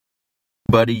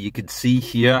Buddy, you could see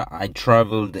here I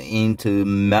traveled into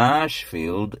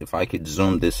Marshfield. If I could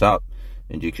zoom this up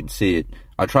and you can see it,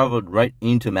 I traveled right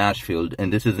into Marshfield,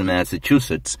 and this is in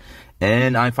Massachusetts,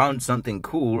 and I found something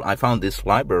cool. I found this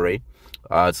library.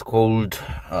 It's called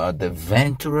the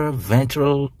Ventura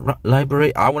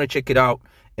Library. I want to check it out,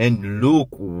 and look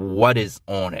what is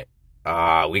on it.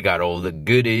 We got all the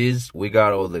goodies. We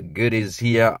got all the goodies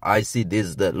here. I see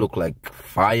these that look like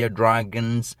fire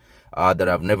dragons that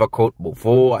I've never caught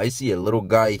before. I see a little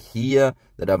guy here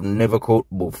that I've never caught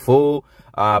before.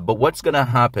 But what's gonna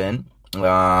happen?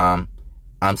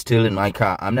 I'm still in my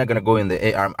car. I'm not gonna go in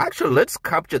the AR. Actually, let's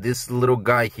capture this little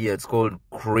guy here. It's called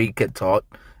Kricketot.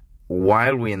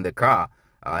 While we're in the car,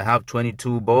 I have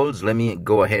 22 balls. Let me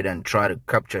go ahead and try to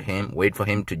capture him. Wait for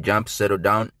him to jump, settle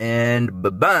down, and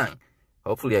ba-bang!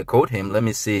 Hopefully I caught him. Let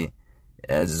me see.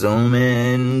 Zoom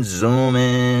in, zoom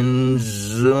in,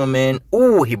 zoom in.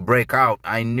 Ooh, he break out.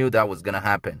 I knew that was gonna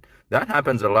happen. That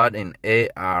happens a lot in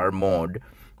AR mode.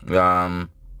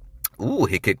 Ooh,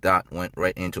 he kicked that. Went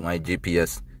right into my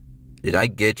GPS. Did I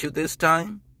get you this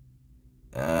time?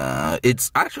 They're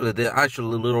actually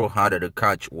a little harder to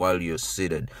catch while you're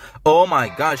seated. Oh my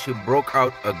gosh, he broke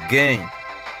out again.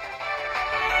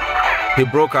 He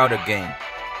broke out again.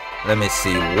 Let me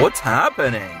see what's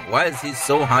happening. Why is he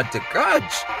so hard to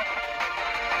catch?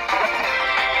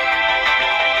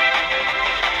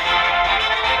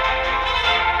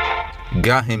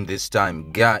 Got him this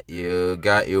time. Got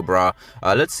you, bro.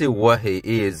 Let's see what he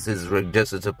is. He's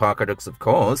registered to Pokeballs, of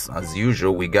course. As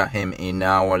usual, we got him in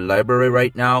our library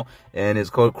right now, and it's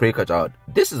called Kricketot.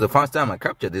 This is the first time I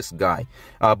captured this guy.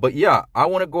 But yeah, I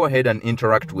want to go ahead and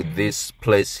interact with this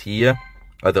place here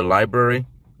at the library.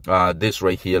 This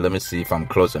right here. Let me see if I'm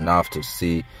close enough to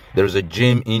see. There's a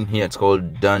gym in here. It's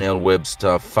called Daniel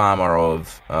Webster, farmer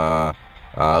of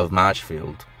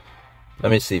Marshfield.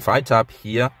 Let me see if I tap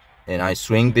here and I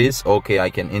swing this. Okay,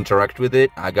 I can interact with it.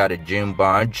 I got a gym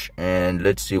badge, and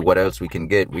let's see what else we can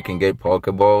get. We can get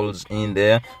pokeballs in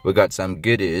there. We got some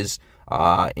goodies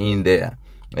in there,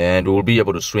 and we'll be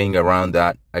able to swing around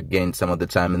that again some of the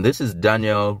time. And this is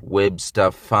Daniel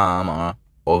Webster, farmer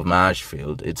of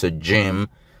Marshfield. It's a gym.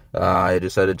 I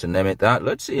decided to name it that.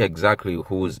 Let's see exactly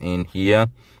who's in here.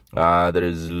 There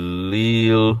is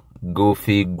Lil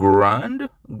Goofy Grandma.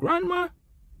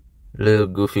 Lil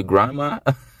Goofy Grandma.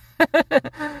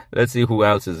 Let's see who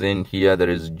else is in here. There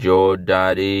is Joe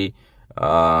Daddy.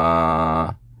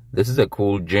 This is a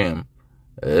cool gym.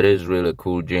 It is really a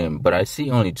cool gym, but I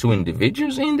see only 2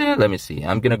 individuals in there. Let me see.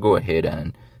 I'm gonna go ahead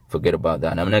and forget about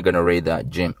that. I'm not gonna raid that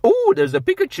gym. Oh, there's a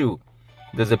Pikachu.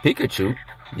 There's a Pikachu.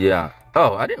 Yeah.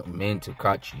 Oh, I didn't mean to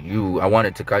catch you. I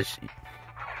wanted to catch.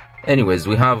 Anyways,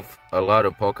 we have a lot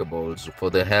of Pokeballs. For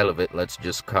the hell of it, let's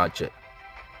just catch it.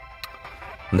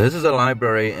 This is a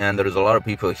library, and there's a lot of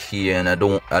people here, and I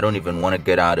don't even want to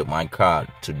get out of my car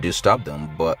to disturb them,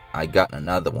 but I got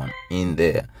another one in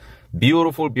there.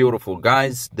 Beautiful, beautiful.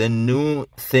 Guys, the new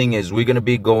thing is we're going to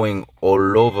be going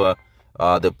all over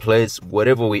the place,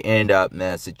 wherever we end up, in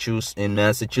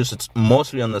Massachusetts,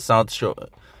 mostly on the South Shore.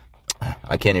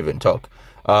 I can't even talk.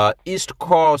 East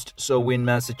Coast, so we're in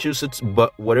Massachusetts,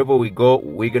 but wherever we go,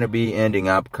 we're going to be ending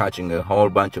up catching a whole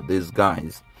bunch of these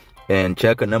guys and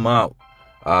checking them out.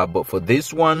 But for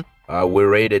this one, we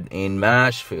raided in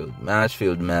Marshfield,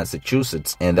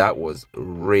 Massachusetts, and that was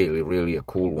really, really a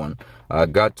cool one. I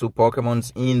got 2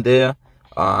 Pokemons in there,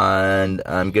 and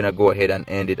I'm gonna go ahead and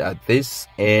end it at this,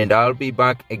 and I'll be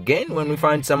back again when we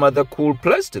find some other cool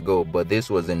place to go. But this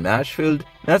was in Marshfield,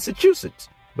 Massachusetts.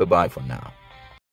 Bye-bye for now.